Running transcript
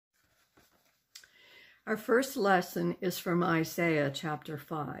Our first lesson is from Isaiah chapter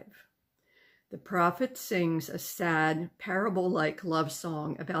 5. The prophet sings a sad, parable-like love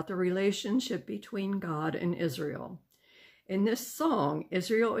song about the relationship between God and Israel. In this song,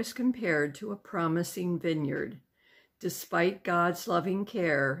 Israel is compared to a promising vineyard. Despite God's loving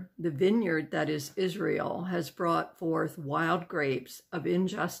care, the vineyard that is Israel has brought forth wild grapes of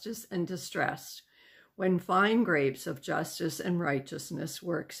injustice and distress, when fine grapes of justice and righteousness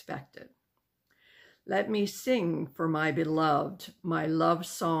were expected. Let me sing for my beloved my love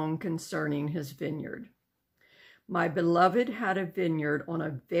song concerning his vineyard. My beloved had a vineyard on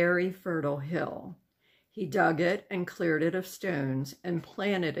a very fertile hill. He dug it and cleared it of stones and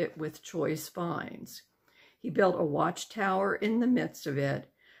planted it with choice vines. He built a watchtower in the midst of it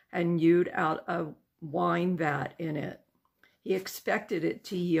and hewed out a wine vat in it. He expected it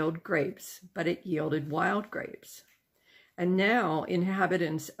to yield grapes, but it yielded wild grapes. And now,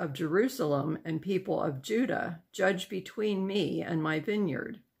 inhabitants of Jerusalem and people of Judah, judge between me and my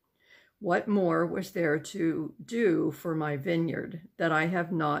vineyard. What more was there to do for my vineyard that I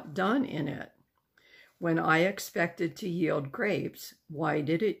have not done in it? When I expected to yield grapes, why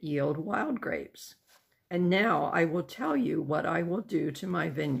did it yield wild grapes? And now I will tell you what I will do to my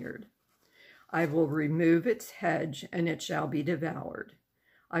vineyard. I will remove its hedge, and it shall be devoured.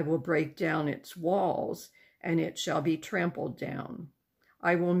 I will break down its walls, and it shall be trampled down.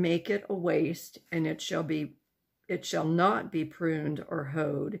 I will make it a waste, and it shall not be pruned or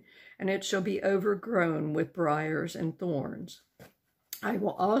hoed, and it shall be overgrown with briars and thorns. I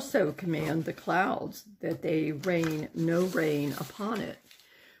will also command the clouds that they rain no rain upon it.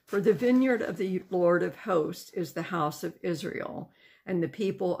 For the vineyard of the Lord of hosts is the house of Israel, and the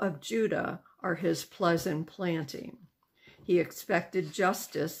people of Judah are his pleasant planting. He expected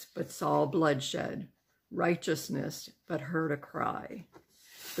justice, but saw bloodshed, righteousness, but heard a cry.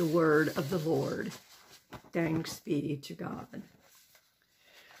 The word of the Lord. Thanks be to God.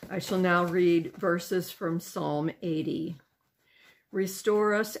 I shall now read verses from Psalm 80.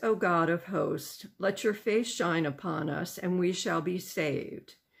 Restore us, O God of hosts. Let your face shine upon us, and we shall be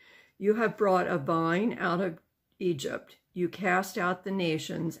saved. You have brought a vine out of Egypt. You cast out the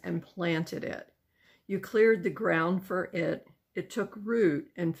nations and planted it. You cleared the ground for it. It took root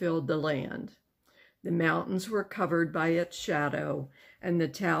and filled the land. The mountains were covered by its shadow, and the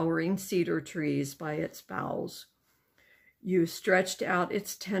towering cedar trees by its boughs. You stretched out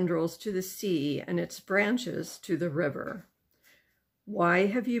its tendrils to the sea and its branches to the river. Why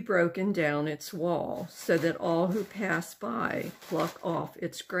have you broken down its wall, so that all who pass by pluck off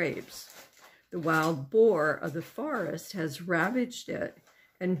its grapes? The wild boar of the forest has ravaged it,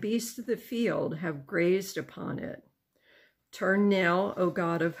 and beasts of the field have grazed upon it. Turn now, O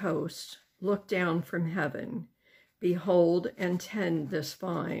God of hosts, look down from heaven. Behold and tend this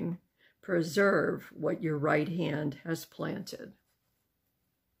vine. Preserve what your right hand has planted.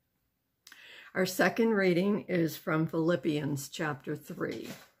 Our second reading is from Philippians chapter 3.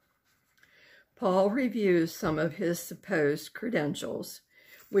 Paul reviews some of his supposed credentials,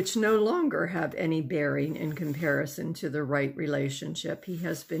 which no longer have any bearing in comparison to the right relationship he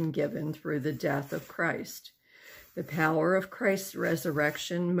has been given through the death of Christ. The power of Christ's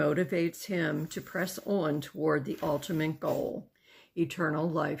resurrection motivates him to press on toward the ultimate goal, eternal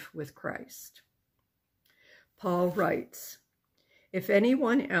life with Christ. Paul writes, if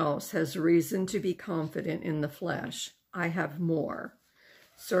anyone else has reason to be confident in the flesh, I have more.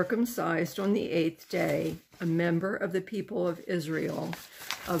 Circumcised on the 8th day, a member of the people of Israel,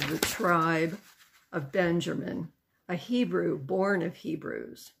 of the tribe of Benjamin, a Hebrew born of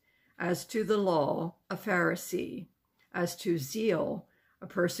Hebrews, as to the law, a Pharisee, as to zeal, a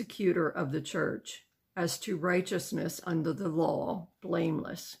persecutor of the church, as to righteousness under the law,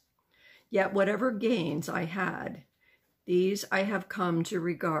 blameless. Yet whatever gains I had, these I have come to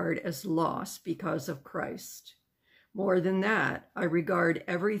regard as loss because of Christ. More than that, I regard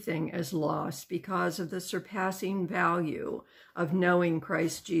everything as loss because of the surpassing value of knowing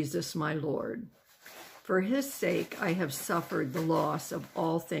Christ Jesus my Lord. For his sake I have suffered the loss of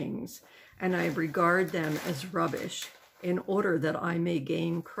all things, and I regard them as rubbish, in order that I may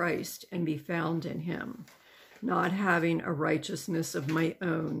gain Christ and be found in him, not having a righteousness of my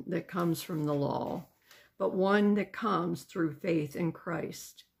own that comes from the law, but one that comes through faith in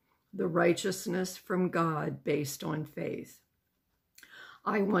Christ, the righteousness from God based on faith.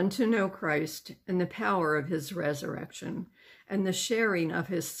 I want to know Christ and the power of his resurrection and the sharing of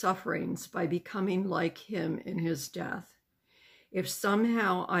his sufferings by becoming like him in his death, if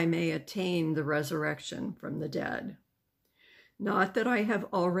somehow I may attain the resurrection from the dead. Not that I have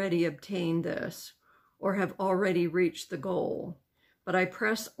already obtained this or have already reached the goal, but I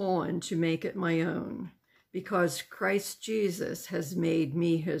press on to make it my own, because Christ Jesus has made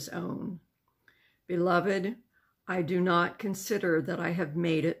me his own. Beloved, I do not consider that I have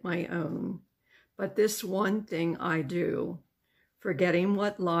made it my own, but this one thing I do, forgetting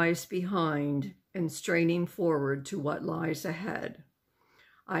what lies behind and straining forward to what lies ahead.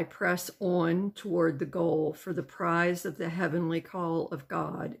 I press on toward the goal for the prize of the heavenly call of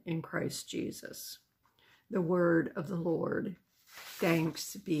God in Christ Jesus. The word of the Lord.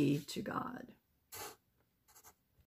 Thanks be to God.